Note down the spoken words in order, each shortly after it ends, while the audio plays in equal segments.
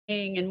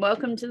And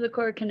welcome to the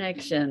Core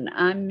Connection.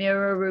 I'm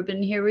Mira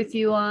Rubin here with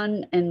you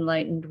on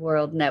Enlightened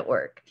World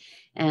Network.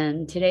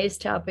 And today's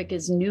topic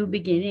is new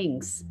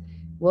beginnings.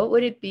 What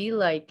would it be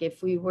like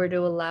if we were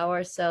to allow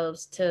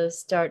ourselves to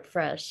start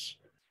fresh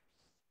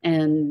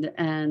and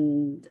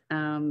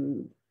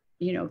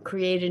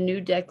create a new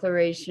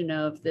declaration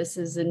of this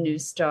is a new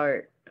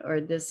start,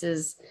 or this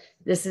is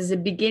a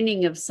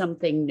beginning of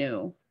something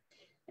new.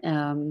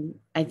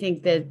 I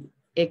think that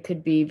it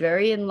could be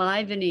very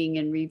enlivening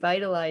and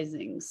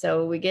revitalizing.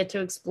 So we get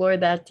to explore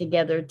that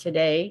together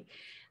today.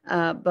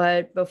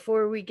 But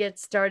before we get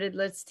started,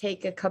 let's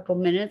take a couple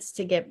minutes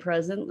to get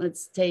present.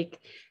 Let's take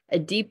a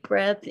deep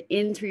breath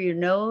in through your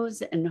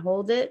nose and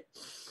hold it.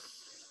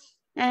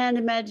 And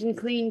imagine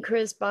clean,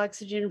 crisp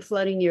oxygen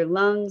flooding your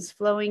lungs,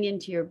 flowing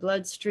into your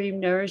bloodstream,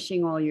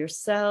 nourishing all your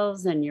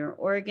cells and your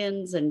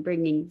organs, and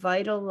bringing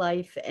vital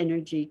life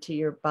energy to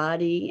your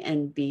body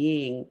and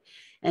being.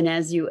 And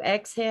as you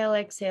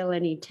exhale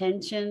any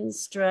tension,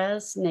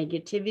 stress,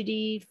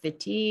 negativity,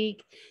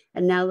 fatigue.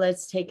 And now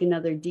let's take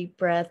another deep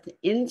breath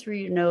in through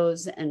your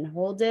nose and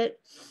hold it.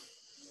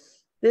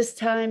 This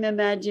time,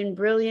 imagine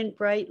brilliant,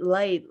 bright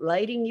light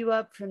lighting you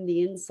up from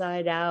the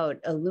inside out,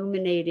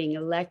 illuminating,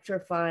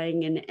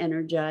 electrifying, and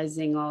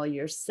energizing all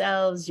your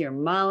cells, your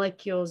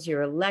molecules,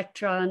 your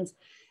electrons,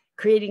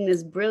 creating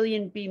this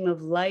brilliant beam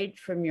of light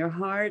from your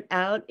heart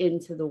out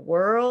into the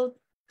world.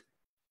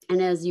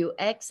 And as you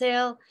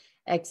exhale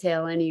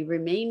any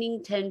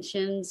remaining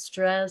tension,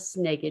 stress,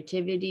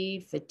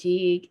 negativity,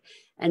 fatigue.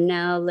 And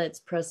now let's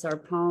press our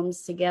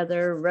palms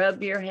together,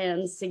 rub your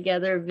hands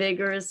together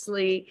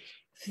vigorously.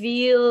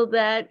 Feel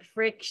that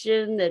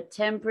friction, the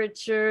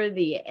temperature,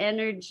 the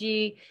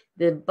energy,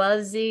 the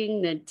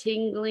buzzing, the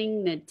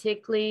tingling, the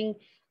tickling,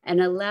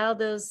 and allow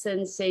those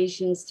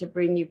sensations to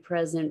bring you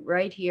present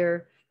right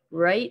here,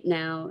 right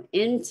now,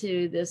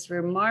 into this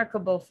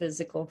remarkable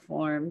physical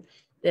form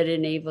that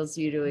enables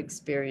you to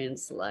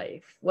experience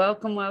life.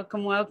 Welcome,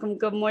 welcome, welcome.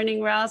 Good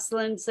morning,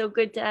 Rosalind. So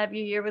good to have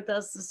you here with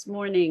us this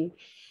morning.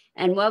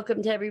 And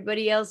welcome to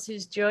everybody else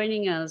who's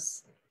joining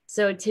us.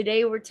 So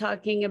today we're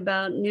talking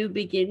about new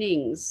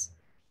beginnings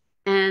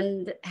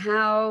and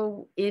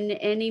how in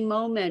any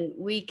moment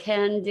we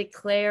can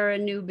declare a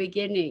new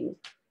beginning.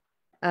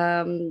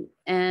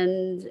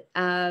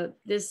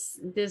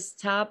 This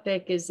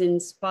topic is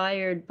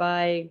inspired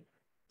by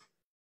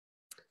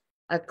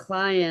a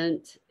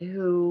client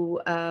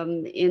who,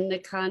 in the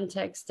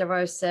context of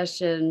our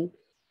session,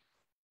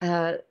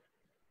 I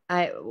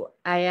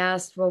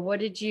asked, well, what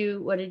did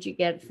you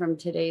get from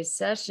today's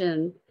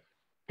session?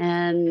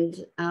 And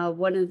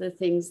one of the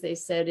things they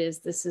said is,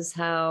 this is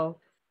how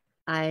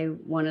I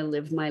want to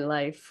live my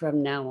life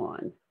from now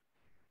on,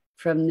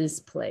 from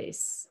this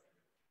place.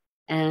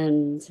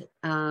 And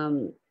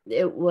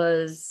it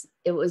was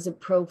a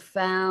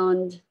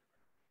profound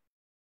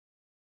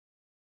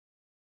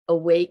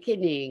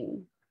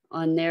awakening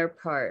on their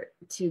part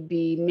to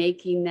be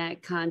making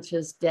that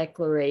conscious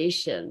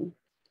declaration.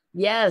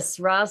 Yes,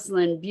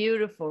 Rosalind,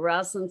 beautiful.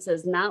 Rosalind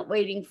says, not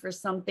waiting for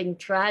something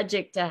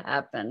tragic to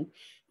happen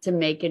to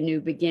make a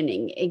new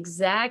beginning.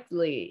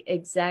 Exactly.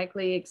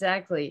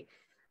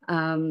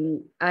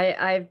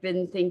 I've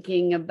been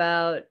thinking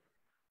about,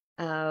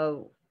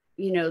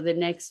 the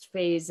next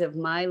phase of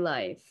my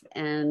life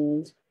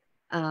and,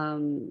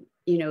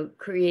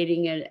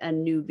 creating a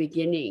new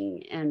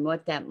beginning and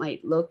what that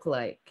might look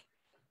like.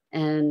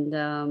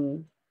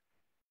 And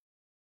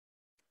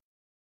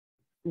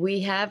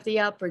we have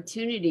the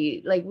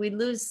opportunity, like we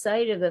lose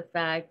sight of the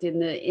fact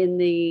in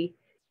the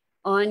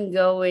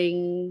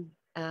ongoing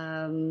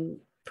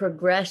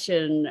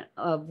progression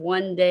of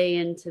one day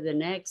into the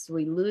next,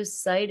 we lose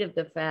sight of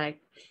the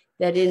fact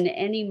that in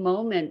any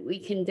moment we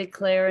can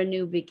declare a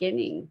new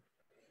beginning.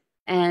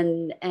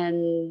 And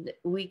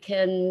we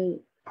can,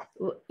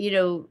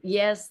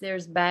 yes,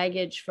 there's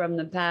baggage from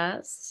the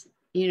past,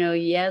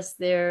 yes,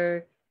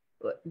 there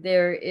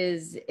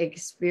is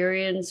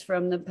experience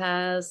from the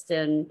past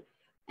and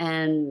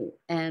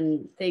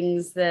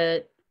things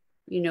that,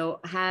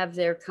 have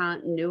their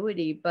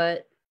continuity,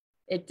 but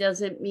it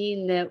doesn't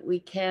mean that we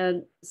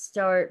can't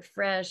start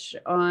fresh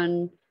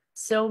on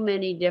so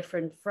many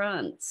different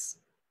fronts,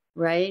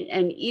 right?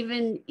 And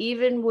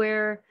even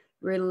where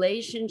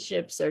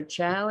relationships are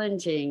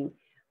challenging,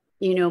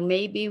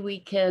 maybe we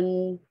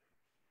can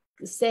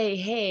say,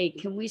 hey,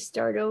 can we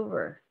start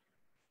over?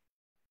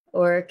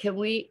 Or can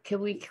we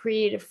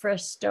create a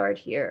fresh start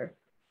here?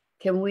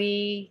 Can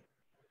we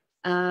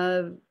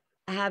have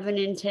an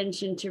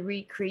intention to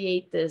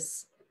recreate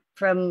this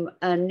from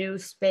a new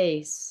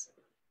space?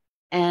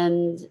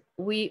 And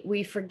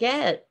we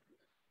forget,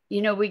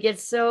 we get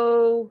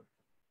so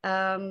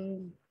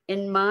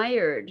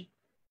admired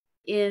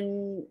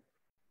in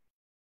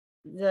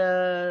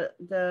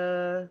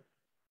the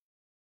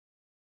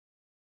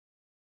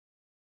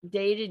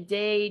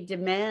day-to-day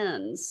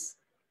demands,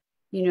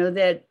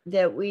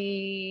 that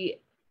we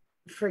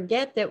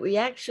forget that we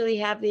actually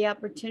have the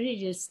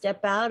opportunity to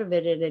step out of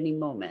it at any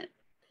moment,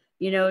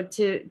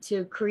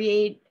 to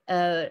create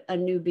a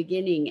new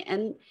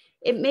beginning.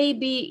 it may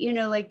be,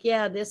 like,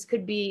 yeah, it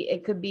could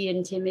be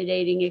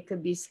intimidating, it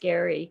could be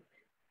scary,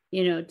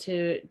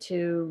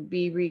 to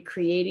be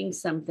recreating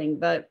something,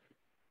 but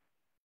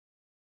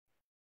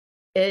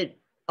it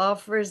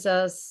offers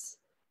us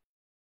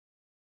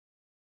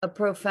a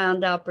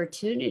profound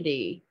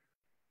opportunity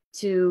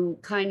to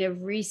kind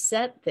of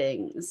reset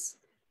things,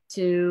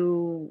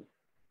 to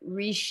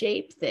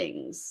reshape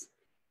things.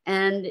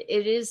 And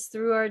it is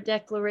through our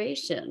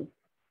declaration.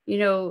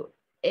 When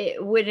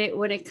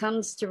it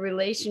comes to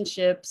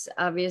relationships,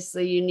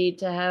 obviously you need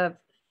to have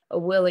a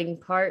willing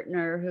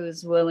partner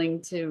who's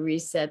willing to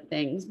reset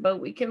things, but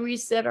we can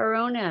reset our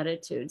own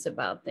attitudes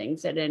about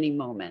things at any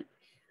moment.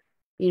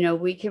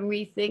 We can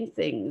rethink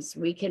things.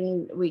 We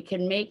can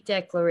make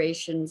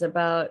declarations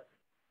about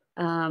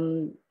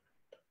who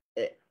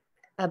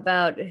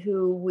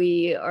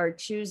we are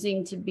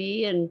choosing to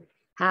be and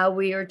how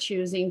we are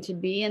choosing to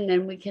be, and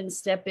then we can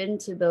step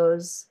into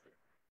those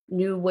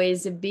new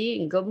ways of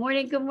being. Good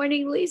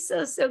morning,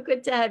 Lisa. So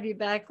good to have you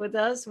back with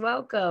us.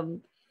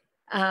 Welcome.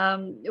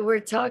 We're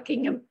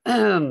talking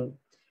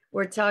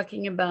we're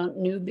talking about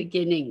new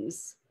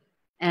beginnings,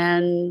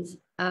 and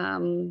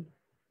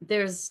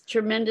there's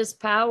tremendous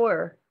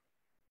power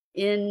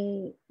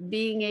in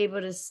being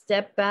able to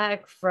step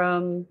back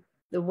from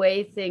the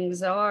way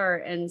things are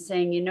and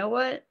saying, you know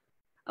what,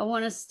 I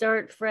want to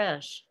start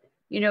fresh.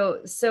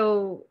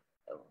 So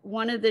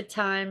one of the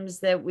times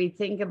that we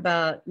think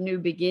about new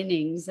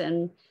beginnings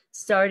and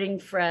starting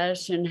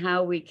fresh and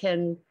how we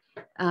can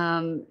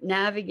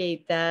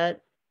navigate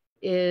that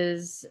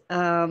is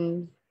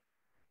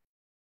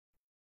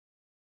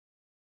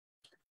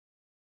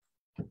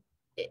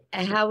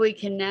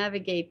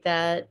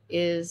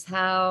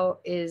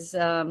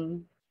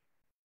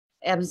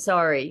I'm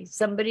sorry,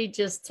 somebody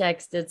just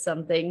texted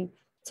something,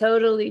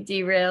 totally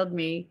derailed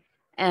me,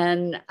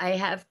 and I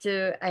have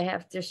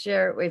to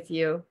share it with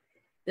you.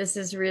 This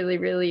is really,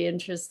 really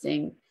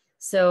interesting.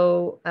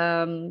 So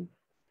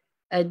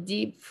a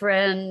deep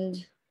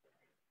friend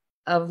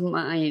of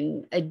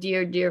mine, a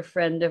dear, dear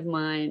friend of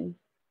mine.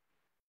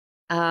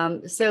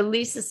 So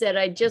Lisa said,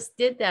 I just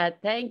did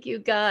that. Thank you,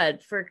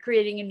 God, for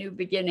creating a new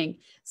beginning.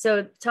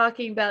 So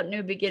talking about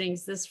new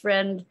beginnings, this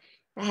friend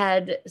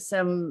had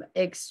some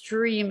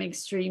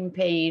extreme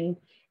pain,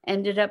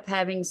 ended up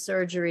having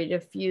surgery to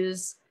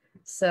fuse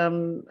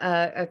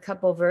a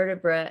couple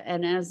vertebrae.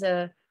 And as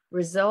a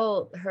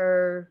result,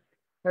 her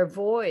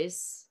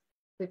voice,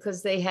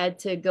 because they had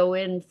to go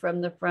in from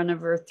the front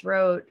of her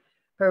throat,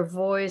 her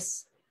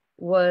voice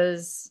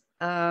was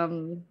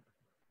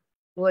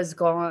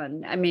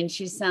gone. I mean,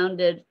 she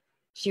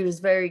was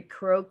very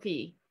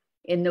croaky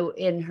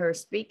in her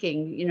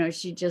speaking.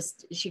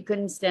 She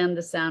couldn't stand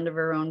the sound of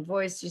her own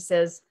voice. She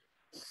says,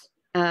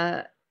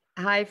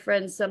 hi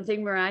friends,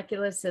 something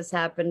miraculous has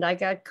happened. I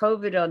got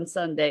COVID on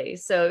Sunday.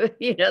 So,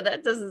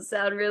 that doesn't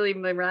sound really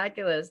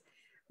miraculous,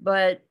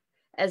 but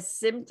as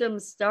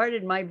symptoms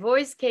started, my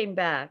voice came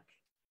back.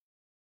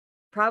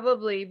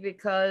 Probably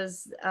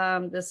because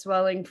the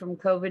swelling from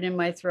COVID in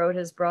my throat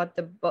has brought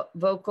the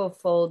vocal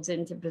folds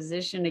into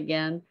position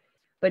again.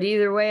 But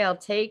either way, I'll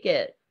take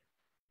it.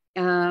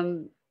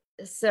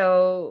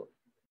 So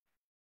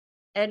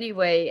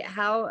anyway,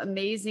 how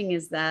amazing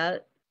is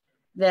that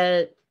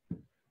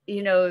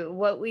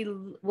what we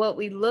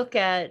look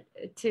at,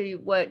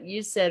 to what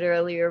you said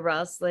earlier,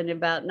 Rosalind,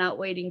 about not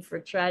waiting for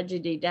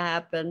tragedy to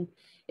happen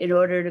in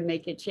order to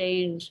make a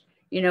change.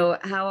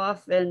 How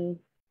often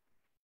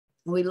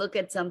we look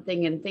at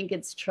something and think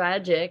it's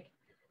tragic,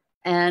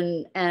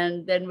 and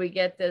then we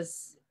get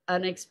this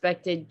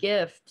unexpected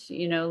gift,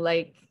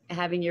 like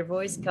having your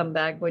voice come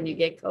back when you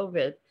get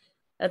COVID.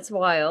 That's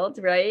wild,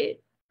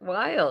 right?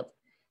 Wild.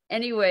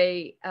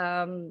 Anyway,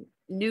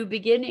 new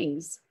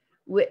beginnings.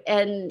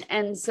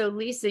 And so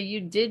Lisa, you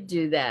did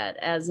do that,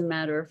 as a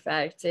matter of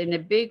fact, in a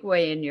big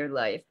way in your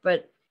life.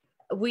 But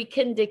we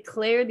can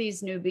declare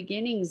these new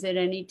beginnings at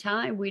any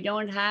time. We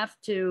don't have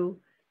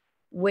to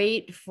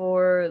wait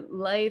for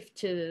life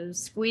to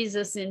squeeze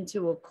us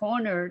into a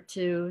corner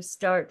to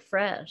start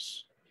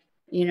fresh.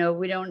 We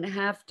don't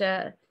have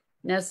to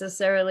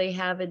necessarily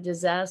have a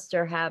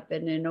disaster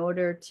happen in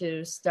order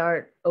to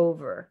start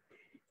over.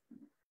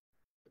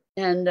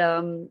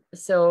 And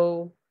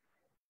so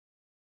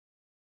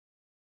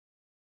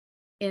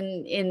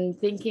in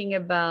thinking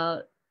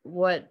about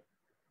what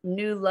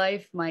new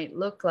life might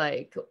look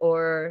like,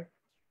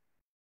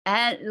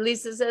 and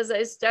Lisa says,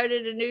 I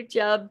started a new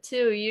job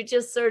too. You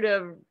just sort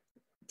of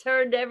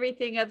turned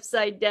everything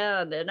upside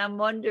down. And I'm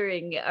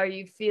wondering, are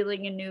you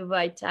feeling a new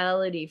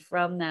vitality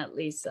from that,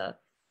 Lisa?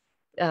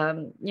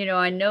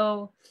 I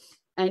know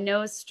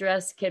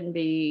stress can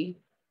be,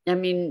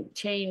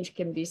 change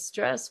can be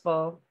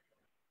stressful,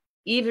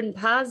 even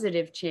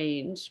positive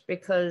change,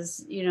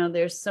 because,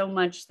 there's so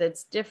much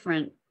that's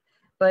different,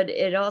 but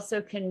it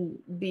also can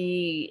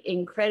be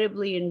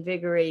incredibly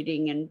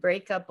invigorating and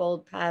break up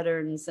old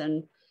patterns.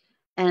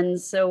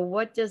 And so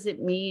what does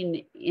it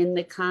mean in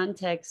the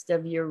context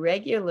of your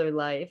regular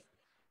life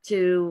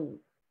to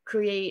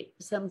create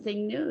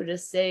something new, to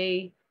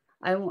say,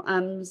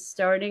 I'm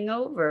starting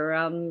over.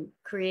 I'm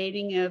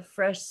creating a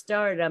fresh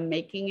start. I'm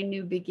making a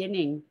new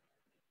beginning.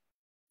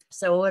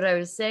 So what I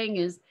was saying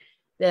is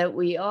that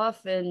we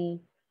often,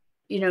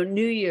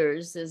 New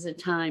Year's is a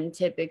time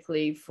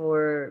typically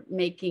for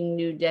making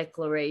new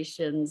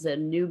declarations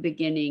and new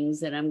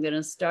beginnings. And I'm going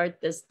to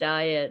start this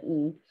diet,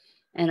 and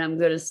I'm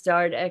going to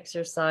start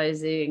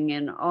exercising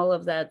and all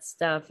of that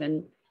stuff.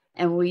 And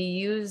we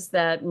use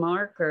that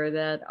marker,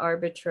 that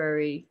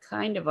arbitrary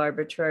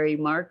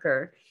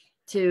marker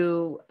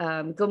to,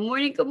 good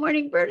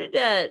morning,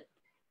 Bernadette.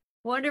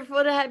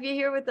 Wonderful to have you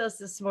here with us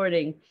this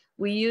morning.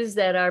 We use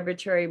that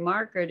arbitrary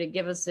marker to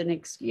give us an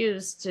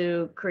excuse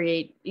to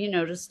create,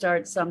 to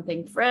start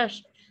something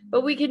fresh,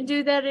 but we can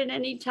do that at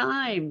any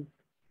time,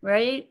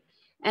 right?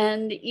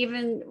 And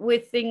even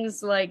with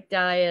things like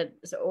diet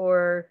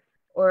or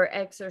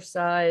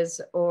exercise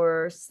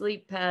or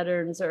sleep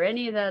patterns or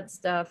any of that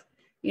stuff,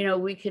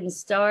 we can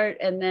start,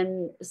 and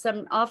then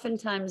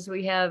oftentimes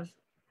we have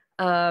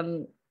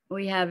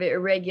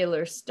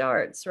irregular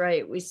starts,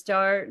 right? We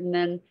start and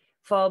then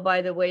fall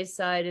by the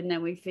wayside, and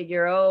then we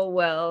figure, oh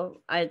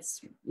well,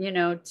 it's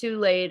too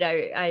late,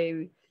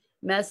 I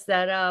messed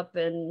that up,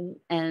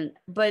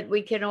 but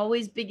we can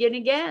always begin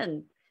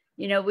again.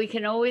 We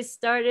can always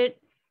start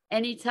it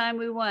anytime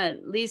we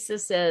want. Lisa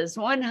says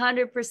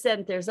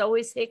 100%, there's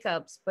always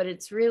hiccups, but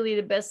it's really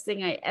the best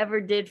thing I ever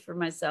did for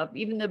myself.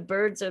 Even the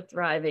birds are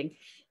thriving.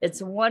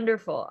 It's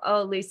wonderful.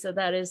 Oh, Lisa,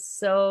 that is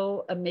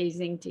so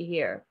amazing to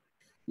hear.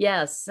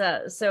 Yes,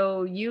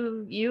 so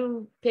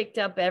you picked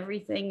up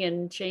everything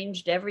and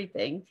changed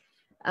everything,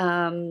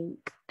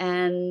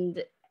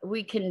 and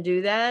we can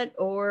do that,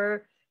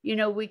 or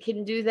we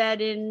can do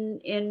that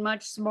in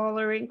much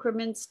smaller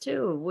increments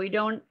too.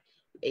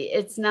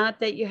 It's not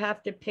that you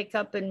have to pick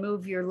up and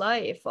move your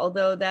life,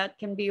 although that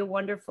can be a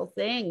wonderful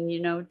thing,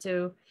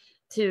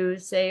 to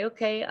say,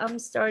 okay, I'm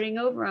starting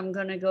over. I'm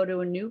going to go to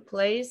a new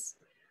place,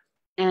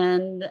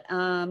 and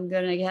I'm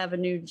going to have a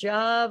new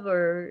job,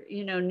 or,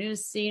 new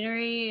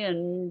scenery,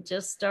 and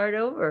just start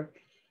over.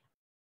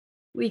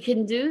 We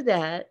can do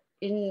that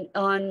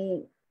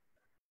on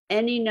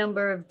any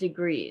number of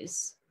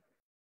degrees.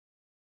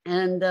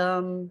 And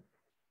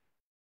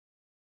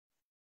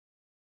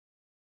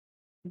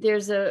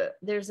there's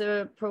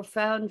a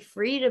profound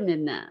freedom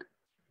in that,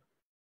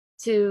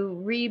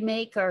 to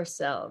remake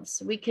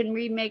ourselves. We can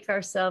remake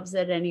ourselves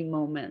at any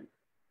moment.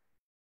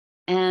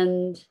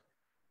 And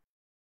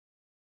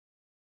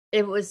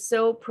it was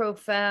so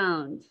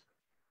profound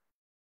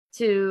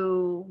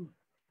to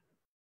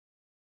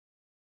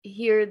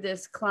hear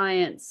this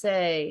client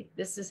say,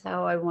 this is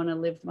how I want to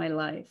live my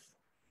life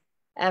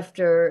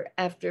after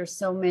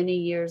so many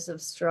years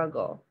of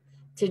struggle,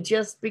 to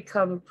just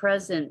become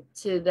present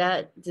to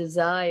that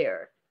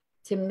desire,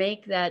 to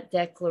make that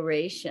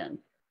declaration.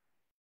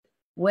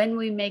 When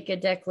we make a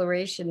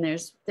declaration,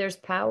 there's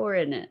power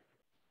in it.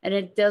 And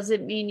it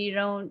doesn't mean you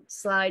don't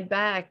slide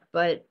back,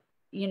 but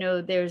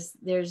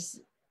there's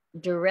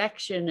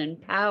direction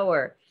and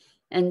power.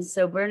 And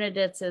so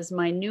Bernadette says,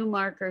 my new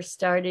marker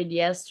started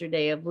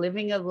yesterday, of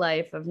living a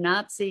life of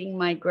not seeing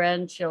my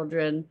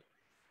grandchildren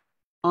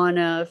on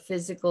a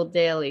physical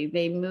daily.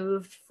 They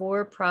moved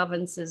 4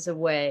 provinces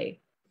away.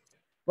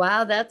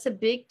 Wow, that's a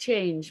big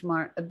change,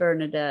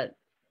 Bernadette.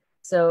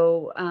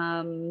 So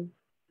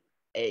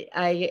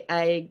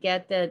I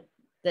get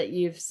that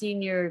you've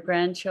seen your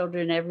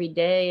grandchildren every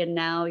day, and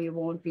now you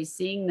won't be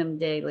seeing them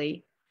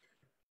daily.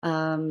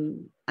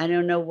 I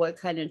don't know what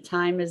kind of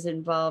time is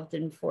involved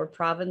in 4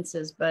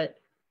 provinces, but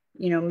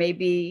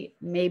maybe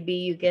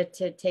you get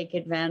to take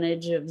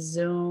advantage of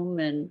Zoom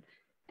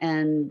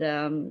and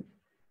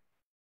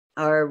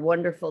our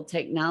wonderful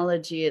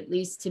technology, at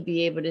least to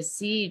be able to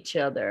see each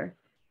other,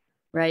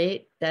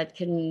 right? That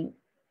can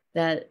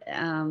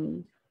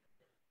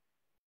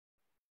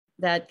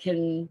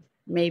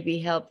maybe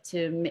help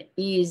to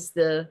ease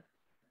the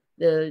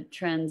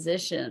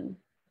transition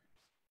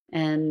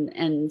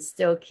and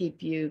still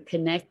keep you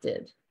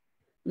connected.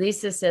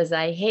 Lisa says,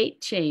 I hate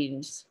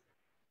change.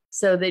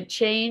 So the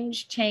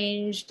change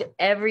changed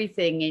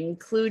everything,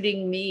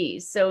 including me.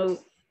 So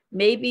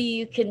maybe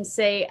you can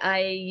say,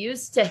 I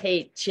used to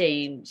hate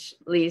change,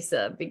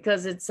 Lisa,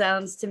 because it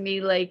sounds to me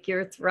like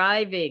you're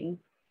thriving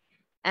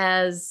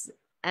as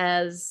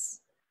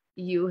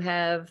you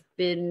have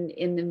been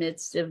in the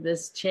midst of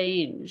this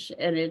change.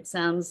 And it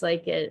sounds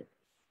like it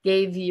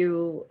gave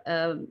you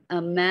a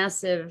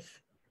massive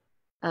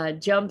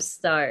jump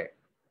start,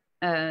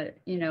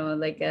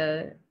 like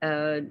a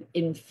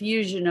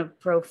infusion of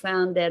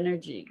profound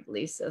energy,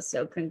 Lisa.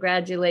 So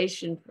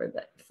congratulations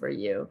for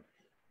you.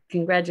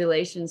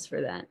 Congratulations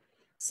for that.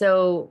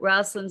 So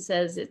Rosalind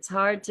says, it's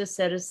hard to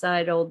set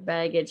aside old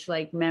baggage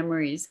like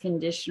memories,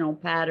 conditional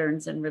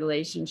patterns, and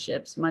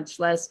relationships, much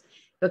less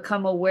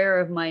become aware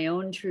of my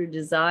own true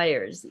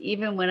desires.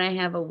 Even when I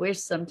have a wish,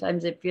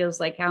 sometimes it feels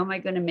like, how am I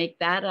going to make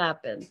that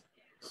happen?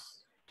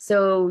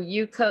 So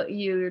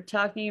you're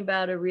talking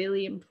about a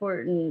really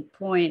important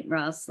point,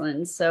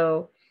 Rosalind.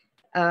 So,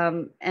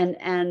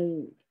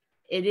 and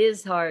it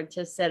is hard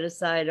to set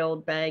aside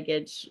old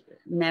baggage,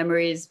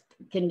 memories,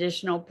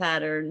 conditional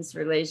patterns,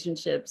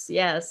 relationships.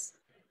 Yes.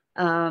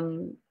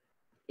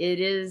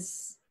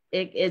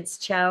 It's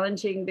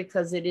challenging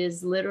because it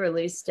is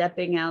literally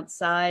stepping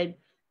outside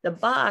the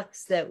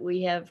box that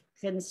we have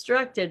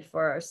constructed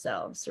for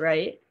ourselves,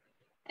 right?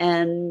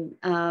 And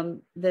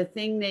the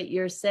thing that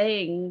you're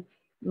saying,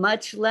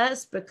 much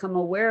less become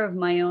aware of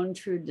my own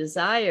true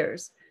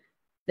desires,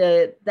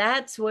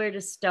 that's where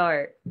to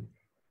start,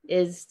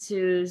 is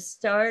to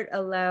start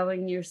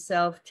allowing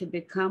yourself to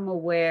become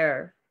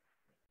aware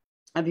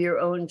of your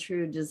own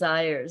true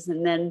desires.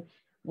 And then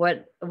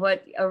what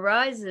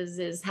arises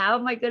is, how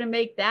am I going to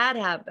make that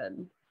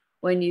happen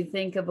when you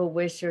think of a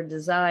wish or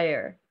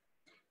desire?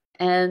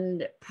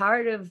 And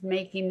part of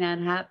making that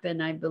happen,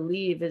 I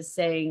believe, is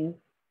saying,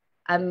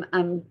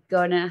 I'm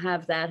going to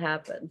have that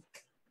happen.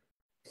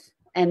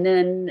 And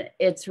then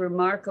it's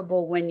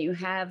remarkable when you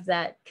have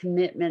that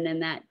commitment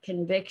and that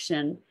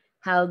conviction,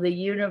 how the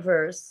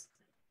universe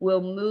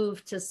will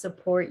move to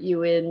support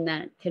you in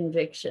that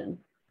conviction.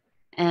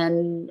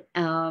 And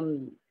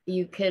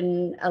you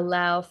can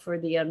allow for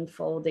the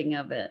unfolding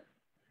of it.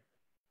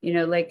 You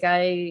know, like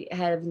I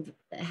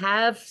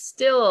have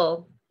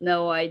still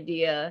no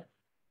idea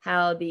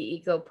how the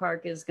eco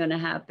park is going to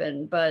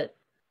happen, but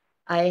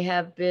I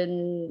have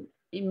been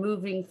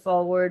moving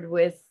forward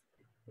with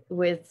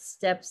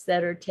steps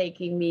that are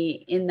taking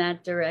me in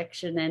that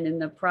direction, and in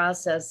the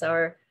process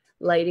are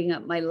lighting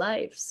up my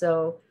life.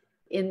 So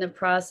in the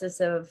process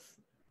of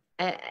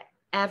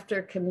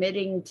after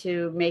committing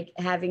to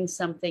having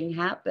something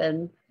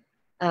happen,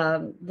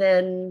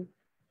 then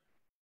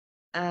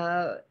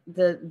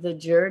the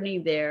journey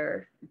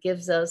there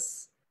gives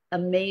us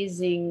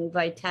amazing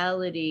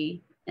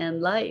vitality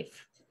and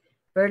life.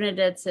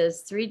 Bernadette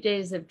says, 3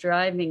 days of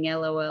driving,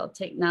 LOL.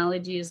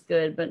 Technology is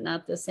good, but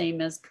not the same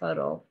as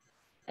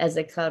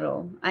a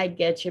cuddle. I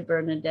get you,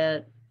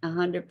 Bernadette,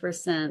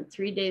 100%.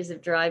 3 days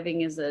of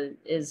driving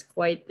is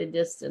quite the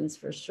distance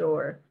for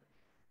sure.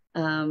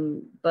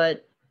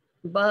 But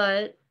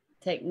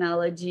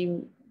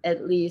technology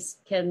at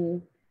least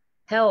can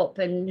help,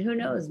 and who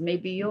knows,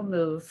 maybe you'll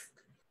move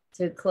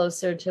to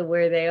closer to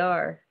where they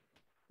are.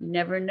 You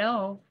never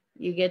know.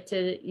 You get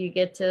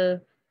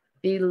to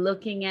be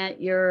looking at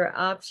your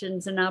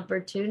options and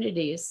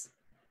opportunities.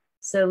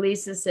 So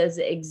Lisa says,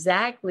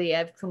 exactly,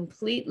 I've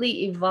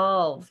completely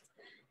evolved.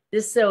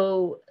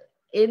 So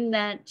in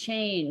that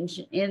change,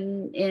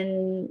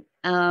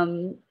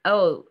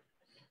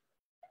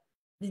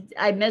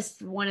 I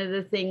missed one of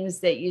the things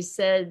that you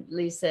said,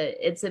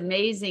 Lisa. It's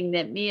amazing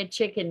that Mia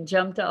Chicken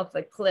jumped off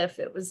a cliff.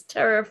 It was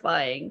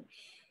terrifying.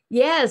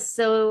 Yes,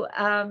 so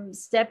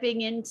stepping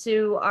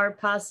into our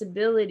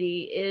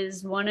possibility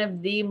is one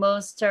of the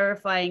most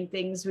terrifying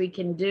things we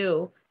can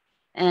do.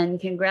 And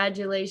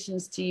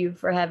congratulations to you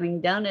for having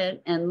done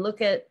it. And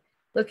look at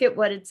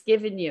what it's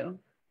given you,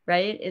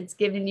 right? It's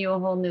given you a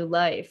whole new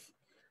life.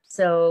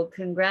 So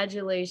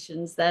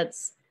congratulations.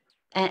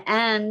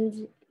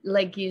 And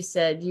like you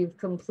said, you've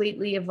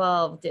completely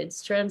evolved.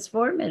 It's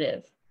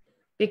transformative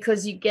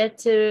because you get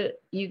to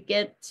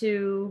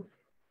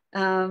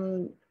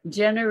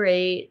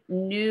generate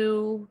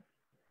new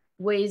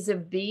ways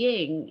of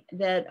being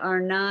that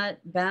are not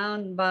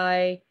bound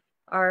by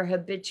our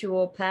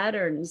habitual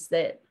patterns,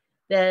 that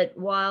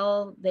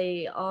while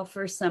they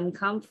offer some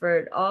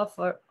comfort,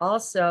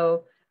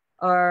 also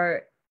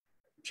are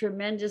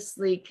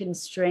tremendously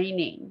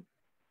constraining,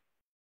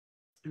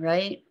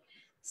 right?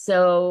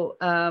 So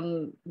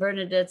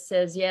Bernadette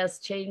says, yes,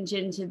 change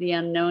into the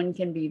unknown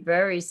can be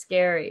very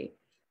scary.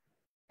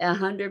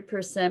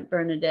 100%,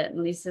 Bernadette.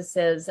 And Lisa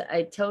says,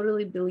 I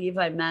totally believe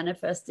I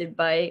manifested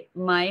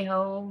my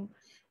home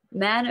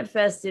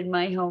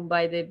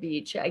by the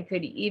beach. I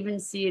could even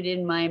see it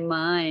in my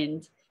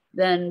mind.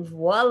 Then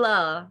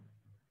voila.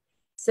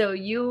 So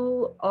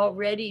you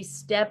already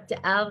stepped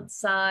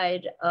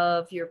outside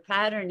of your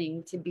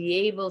patterning to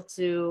be able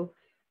to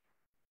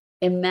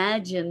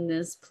imagine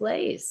this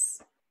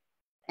place.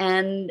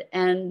 And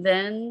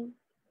then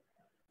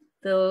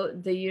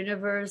the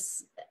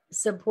universe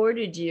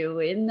supported you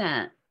in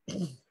that.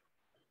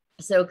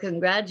 So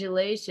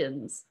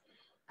congratulations.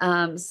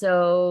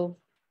 So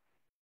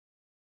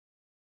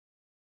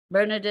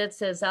Bernadette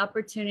says,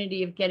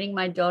 opportunity of getting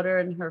my daughter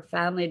and her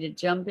family to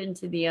jump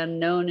into the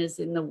unknown is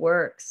in the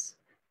works.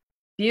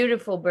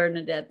 Beautiful,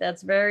 Bernadette.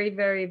 That's very,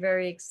 very,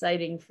 very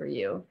exciting for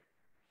you.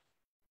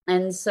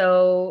 And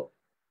so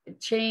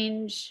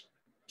change,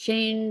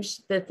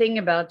 the thing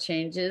about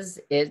change is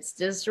it's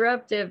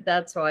disruptive.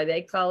 That's why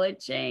they call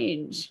it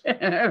change,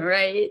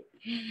 right?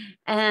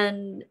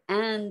 And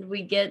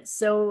we get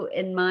so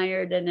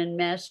admired and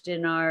enmeshed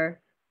in our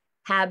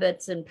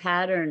habits and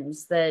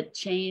patterns that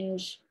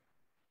change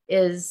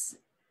is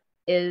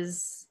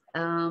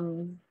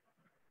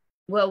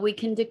well, we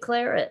can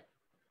declare it.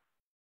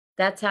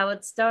 That's how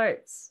it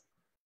starts,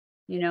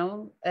 you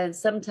know, and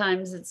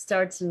sometimes it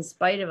starts in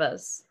spite of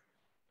us,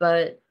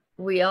 but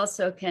we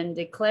also can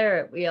declare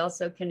it. We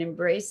also can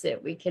embrace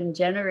it. We can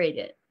generate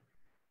it.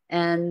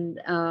 And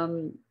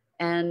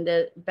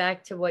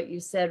back to what you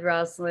said,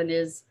 Rosalind,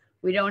 is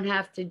we don't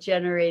have to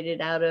generate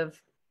it out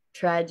of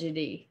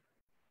tragedy,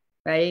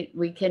 right?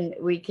 We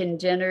can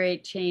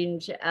generate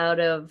change out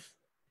of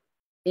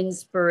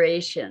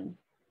inspiration,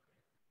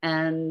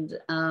 and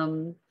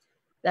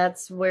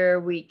that's where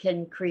we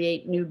can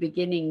create new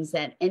beginnings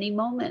at any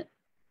moment.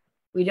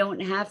 We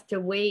don't have to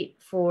wait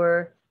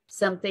for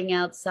something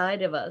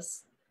outside of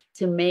us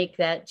to make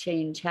that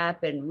change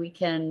happen. We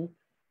can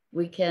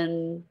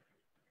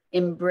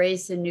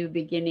embrace a new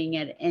beginning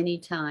at any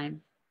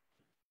time.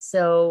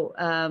 So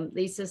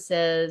Lisa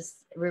says,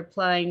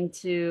 replying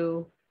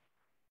to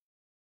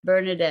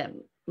Bernadette,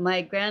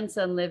 my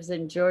grandson lives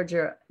in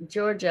Georgia.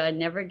 I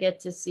never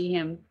get to see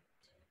him.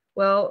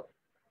 Well,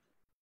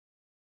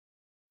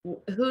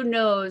 who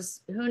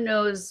knows? Who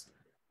knows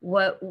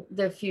what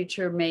the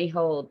future may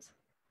hold,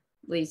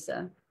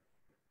 Lisa?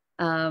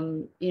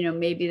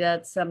 Maybe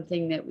that's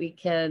something that we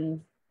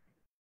can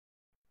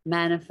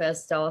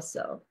manifest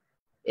also,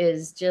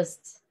 is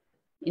just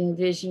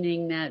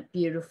envisioning that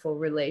beautiful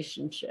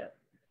relationship.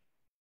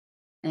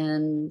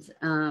 And,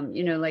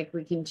 like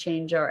we can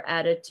change our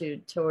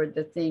attitude toward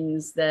the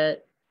things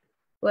that,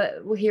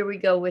 well, here we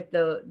go with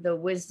the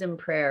wisdom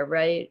prayer,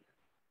 right?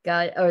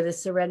 God, or the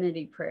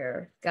serenity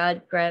prayer.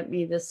 God, grant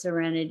me the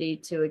serenity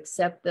to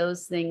accept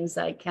those things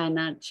I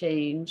cannot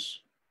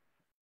change,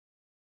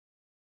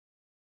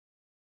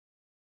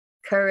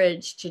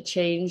 courage to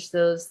change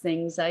those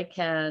things I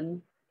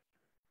can,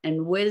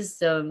 and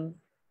wisdom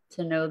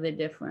to know the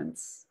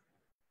difference.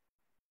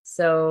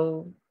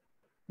 So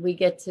we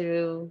get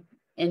to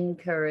bring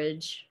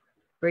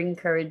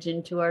courage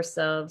into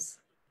ourselves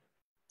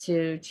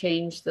to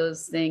change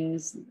those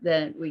things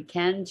that we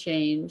can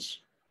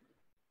change,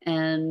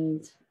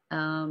 and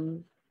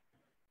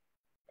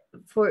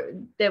for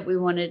that we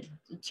want to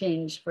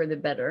change for the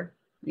better,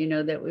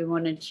 that we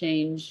want to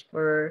change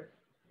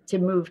to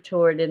move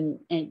toward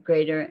and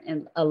greater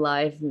and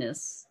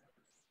aliveness.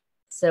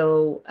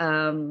 So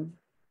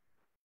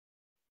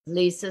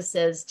Lisa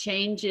says,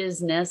 change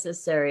is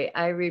necessary.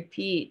 I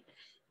repeat,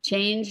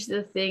 change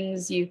the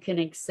things you can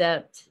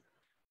accept.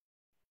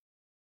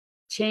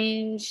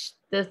 Change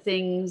the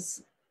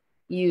things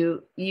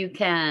you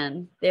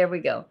can. There we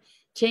go.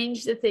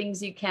 Change the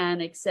things you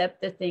can,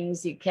 accept the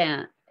things you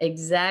can't.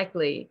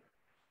 Exactly.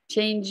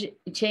 Change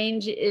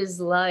is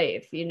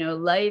life.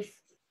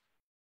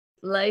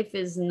 Life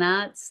is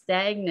not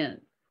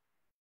stagnant,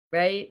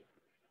 right?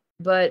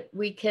 But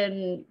we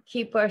can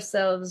keep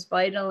ourselves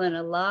vital and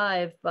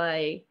alive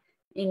by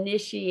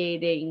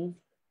initiating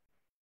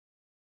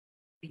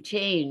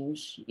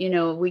change.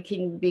 We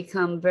can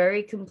become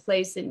very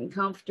complacent and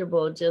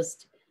comfortable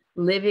just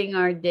living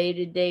our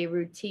day-to-day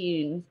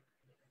routine.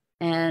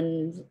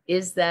 And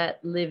is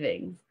that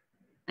living?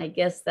 I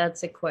guess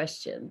that's a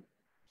question.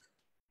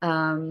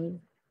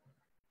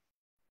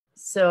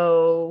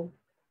 So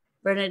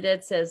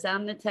Bernadette says,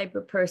 I'm the type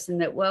of person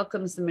that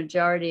welcomes the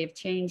majority of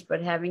change,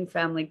 but having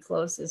family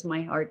close is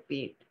my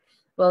heartbeat.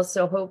 Well,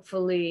 so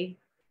hopefully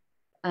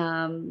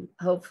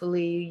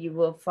you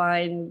will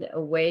find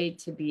a way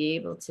to be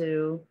able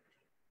to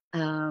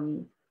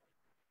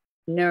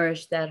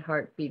nourish that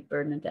heartbeat,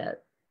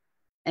 Bernadette.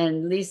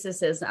 And Lisa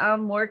says,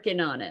 I'm working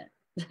on it.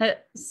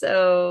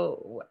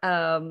 So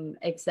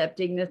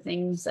accepting the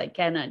things I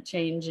cannot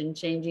change and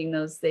changing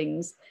those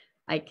things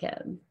I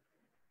can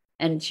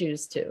and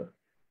choose to.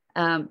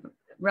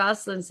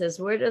 Rosalind says,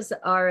 where does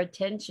our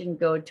attention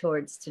go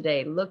towards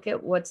today? Look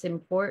at what's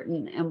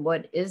important and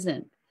what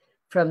isn't.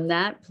 From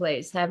that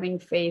place, having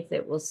faith,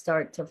 it will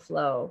start to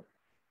flow.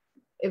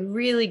 A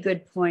really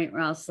good point,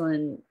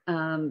 Rosalind.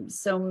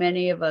 So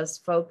many of us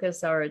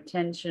focus our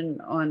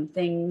attention on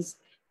things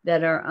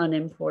that are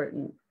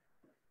unimportant,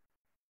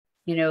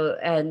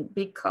 and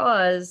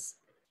because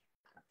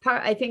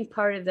I think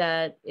part of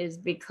that is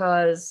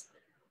because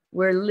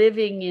we're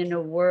living in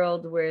a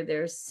world where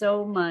there's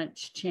so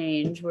much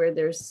change, where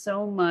there's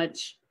so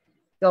much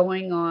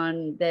going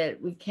on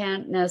that we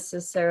can't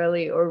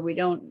necessarily, or we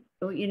don't,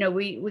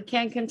 we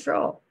can't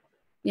control.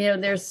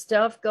 There's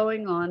stuff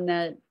going on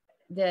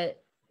that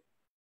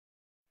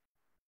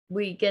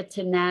we get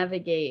to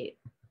navigate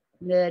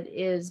that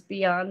is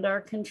beyond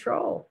our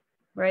control,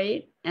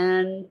 right?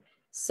 And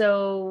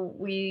so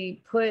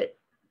we put,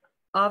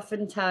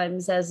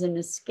 oftentimes as an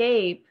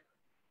escape,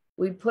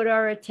 we put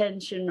our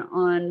attention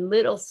on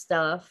little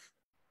stuff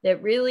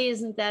that really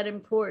isn't that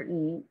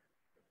important,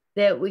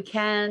 that we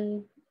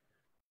can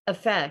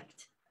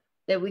affect,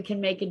 that we can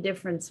make a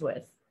difference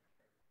with.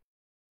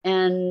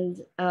 And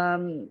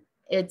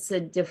it's a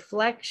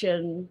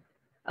deflection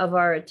of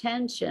our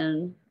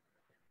attention.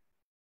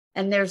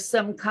 And there's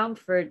some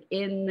comfort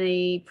in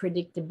the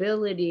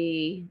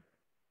predictability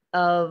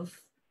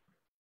of,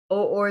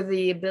 or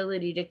the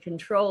ability to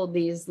control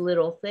these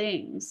little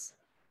things.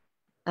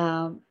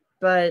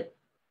 But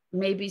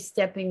maybe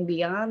stepping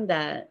beyond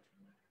that,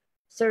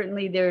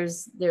 certainly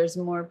there's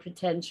more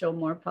potential,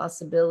 more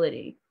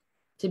possibility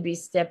to be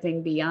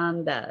stepping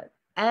beyond that.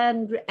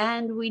 And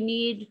we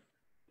need,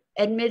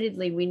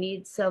 admittedly, we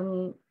need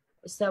some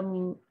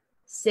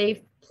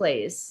safe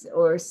place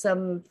or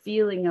some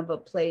feeling of a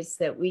place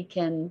that we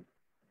can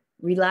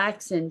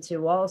relax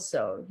into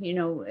also. You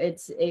know,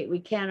 we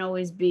can't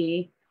always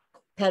be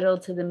pedal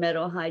to the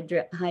metal high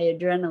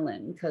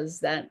adrenaline, because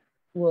that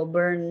will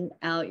burn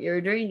out your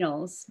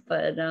adrenals.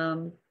 But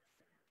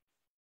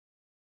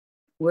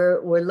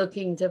we're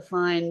looking to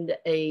find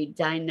a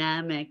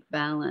dynamic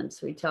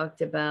balance. We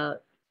talked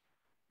about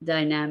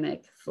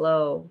dynamic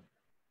flow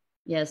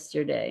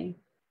yesterday.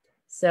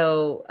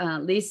 So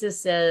Lisa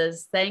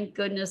says, thank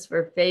goodness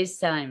for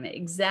FaceTime.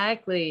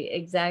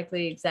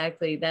 Exactly.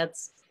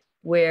 That's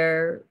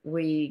where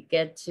we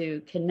get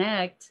to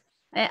connect.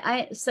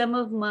 Some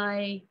of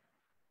my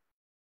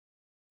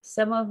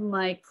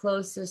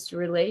closest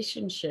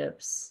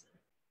relationships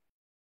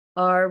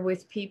are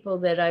with people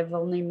that I've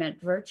only met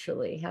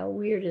virtually. How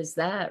weird is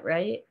that,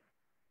 right?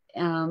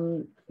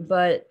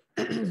 But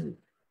in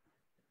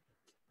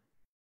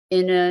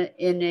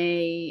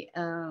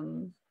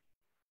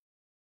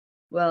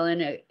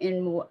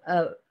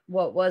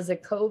what was a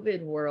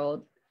COVID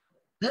world,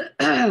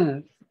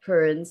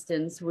 for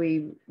instance,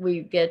 we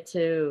got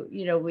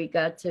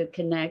to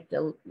connect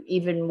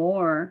even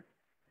more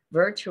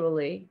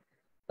virtually,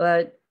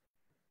 but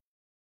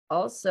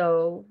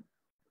also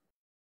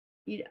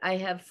I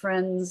have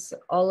friends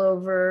all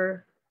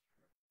over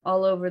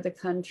the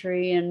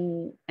country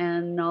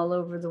and all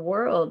over the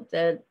world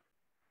that,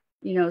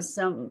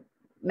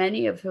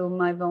 many of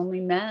whom I've only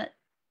met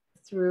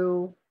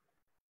through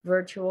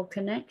virtual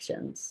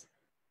connections.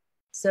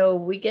 So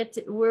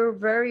we're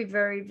very,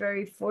 very,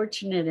 very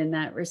fortunate in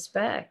that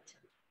respect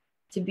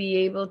to be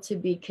able to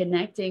be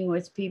connecting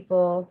with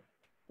people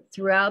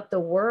throughout the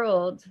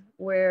world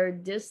where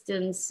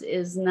distance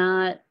is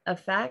not a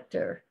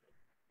factor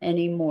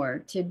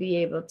anymore, to be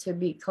able to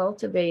be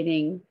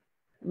cultivating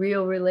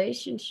real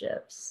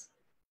relationships.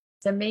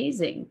 It's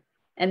amazing.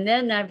 And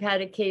then I've had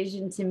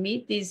occasion to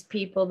meet these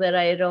people that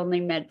I had only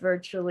met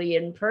virtually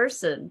in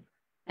person.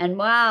 And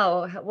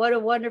wow, what a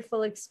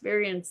wonderful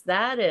experience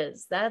that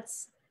is.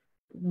 That's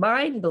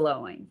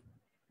mind-blowing.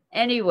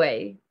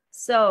 Anyway,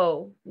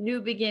 so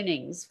new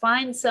beginnings.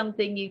 Find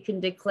something you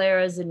can declare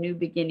as a new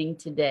beginning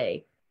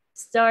today.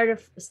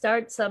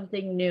 Start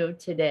something new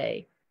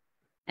today.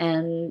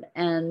 And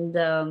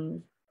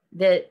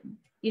that,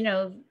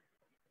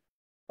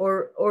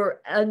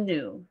 or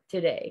anew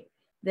today,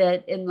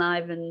 that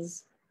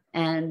enlivens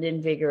and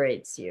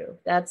invigorates you.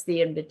 That's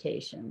the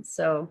invitation.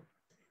 So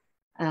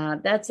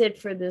that's it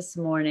for this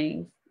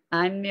morning.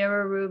 I'm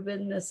Mira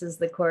Rubin. This is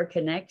the Core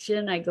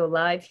Connection. I go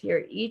live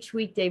here each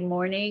weekday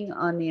morning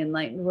on the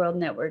Enlightened World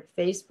Network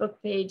Facebook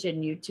page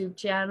and YouTube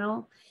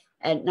channel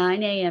at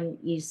 9 a.m.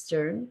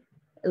 Eastern.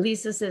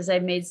 Lisa says, I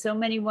made so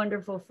many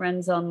wonderful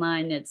friends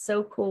online. It's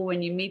so cool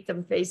when you meet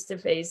them face to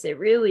face. It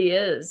really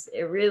is.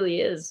 It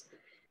really is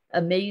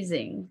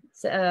amazing.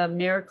 It's a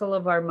miracle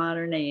of our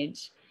modern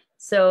age.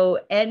 So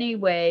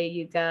anyway,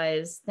 you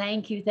guys,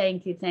 thank you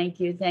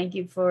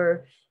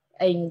for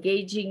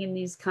engaging in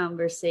these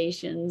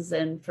conversations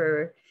and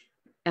for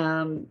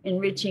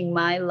enriching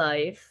my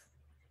life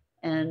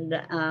and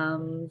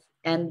the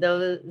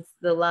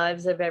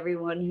lives of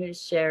everyone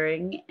who's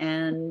sharing.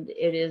 And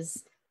it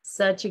is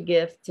such a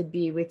gift to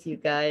be with you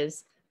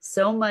guys.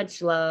 So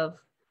much love.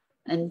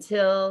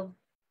 Until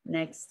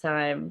next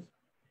time.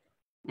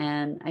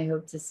 And I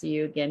hope to see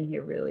you again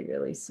here really,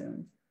 really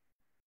soon.